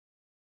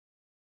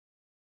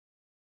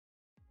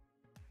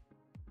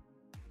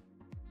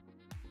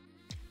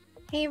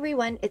Hey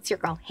everyone, it's your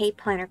girl, Hey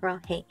Planner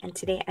Girl, hey, and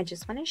today I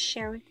just want to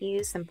share with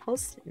you some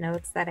post-it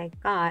notes that I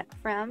got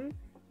from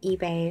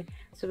eBay.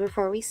 So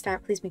before we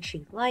start, please make sure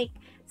you like,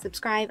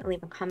 subscribe, and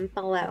leave a comment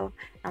below,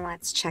 and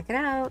let's check it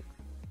out.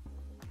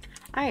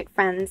 Alright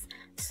friends,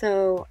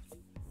 so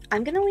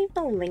I'm going to leave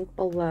the link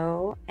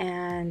below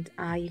and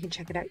you can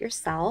check it out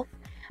yourself,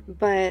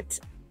 but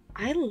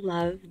I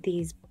love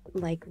these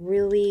like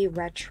really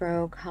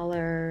retro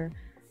color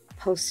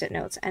post-it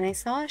notes, and I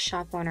saw a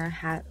shop owner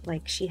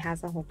she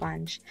has a whole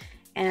bunch,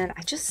 and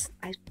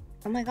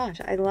oh my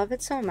gosh, I love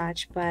it so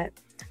much. But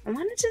I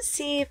wanted to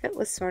see if it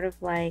was sort of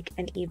like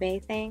an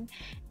eBay thing,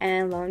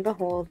 and lo and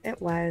behold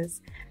it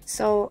was.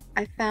 So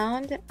I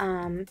found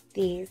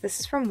this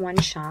is from one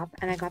shop,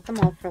 and I got them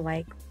all for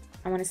like,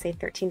 I want to say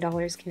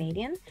 $13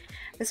 Canadian.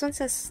 This one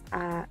says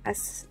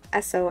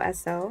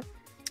SOSO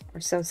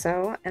or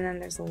so, and then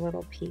there's a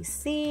little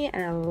PC,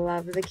 and I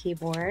love the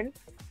keyboard.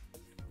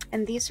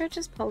 And these are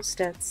just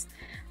post-its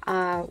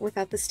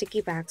without the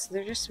sticky back, so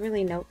they're just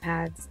really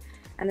notepads.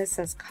 And this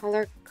says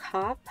color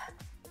cop,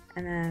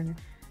 and then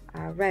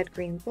red,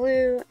 green,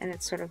 blue, and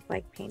it's sort of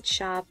like paint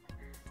shop.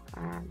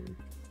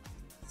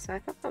 So I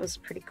thought that was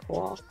pretty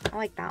cool. I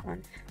like that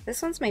one.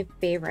 This one's my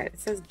favorite.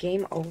 It says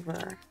game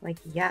over. Like,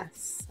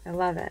 yes, I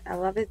love it. I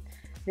love it.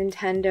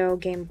 Nintendo,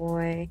 Game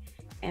Boy,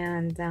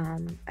 and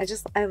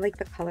I like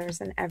the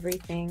colors and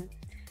everything.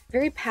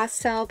 Very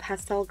pastel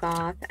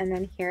goth. And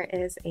then here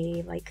is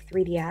a like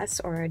 3DS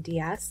or a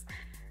DS.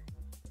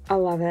 I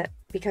love it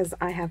because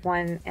I have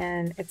one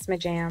and it's my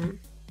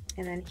jam.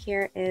 And then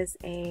here is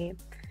I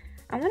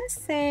want to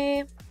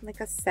say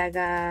like a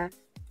Sega,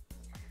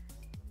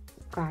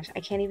 gosh, I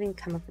can't even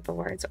come up with the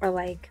words, or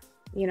like,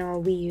 you know, a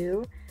Wii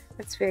U.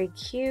 That's very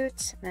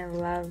cute, and I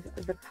love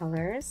the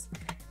colors.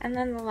 And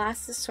then the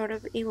last is sort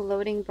of a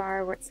loading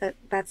bar where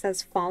that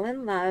says fall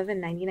in love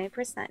and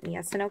 99%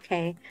 yes and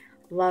okay.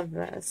 Love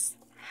this.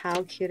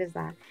 How cute is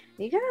that?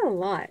 You got a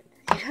lot.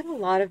 You got a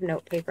lot of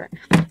note paper.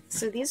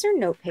 So these are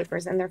note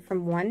papers, and they're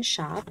from one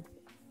shop.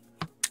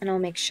 And I'll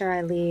make sure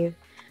I leave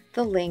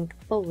the link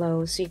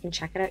below so you can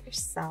check it out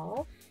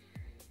yourself.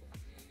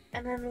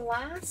 And then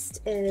last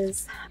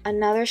is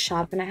another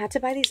shop, and I had to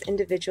buy these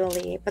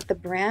individually, but the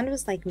brand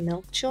was like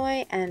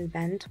Milkjoy and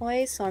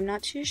Ban.Do, so I'm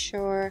not too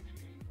sure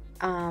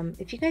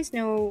if you guys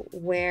know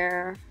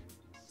where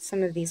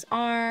some of these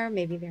are.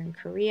 Maybe they're in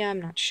Korea,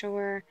 I'm not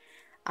sure.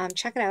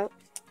 Check it out.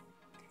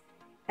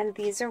 And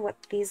these are what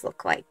these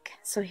look like.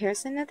 So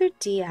here's another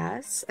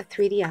DS, a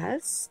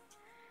 3DS,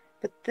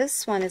 but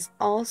this one is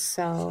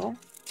also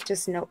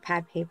just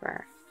notepad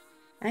paper.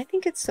 And I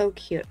think it's so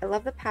cute. I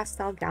love the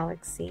pastel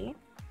galaxy.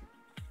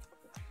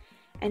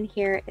 And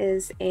here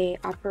is a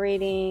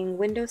operating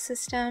Windows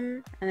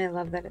system, and I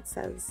love that it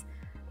says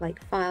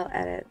like file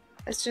edit.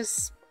 It's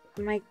just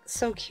like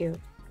so cute.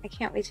 I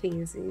can't wait to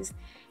use these.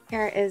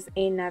 Here is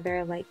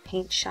another like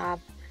paint shop.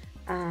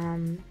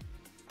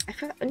 I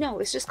forgot, no,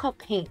 it's just called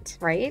Paint,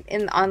 right?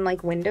 On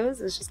like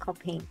Windows, it's just called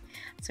Paint.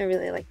 So I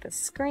really like the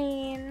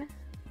screen.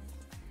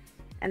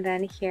 And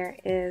then here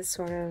is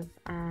sort of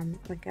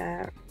like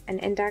an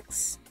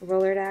index,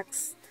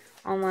 Rolodex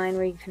online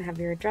where you can have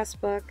your address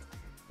book.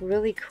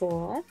 Really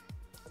cool.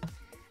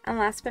 And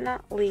last but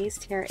not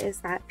least, here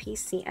is that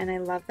PC, and I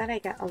love that I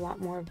get a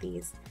lot more of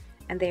these,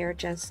 and they are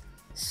just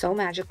so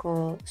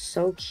magical,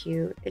 so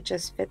cute. It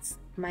just fits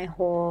my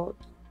whole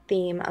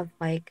theme of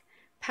like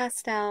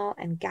pastel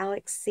and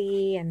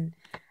galaxy, and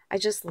I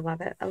just love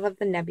it. I love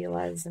the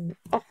nebulas, and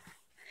oh.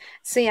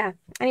 So yeah,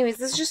 anyways,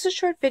 this is just a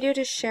short video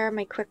to share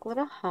my quick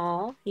little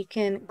haul. You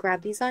can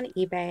grab these on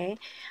eBay.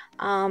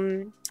 I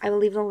will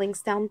leave the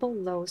links down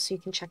below so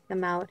you can check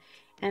them out,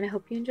 and I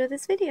hope you enjoy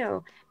this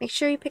video. Make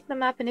sure you pick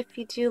them up, and if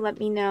you do, let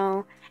me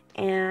know,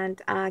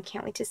 and I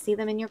can't wait to see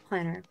them in your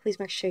planner. Please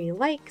make sure you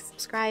like,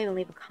 subscribe, and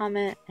leave a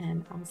comment,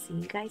 and I'll see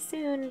you guys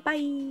soon.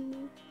 Bye!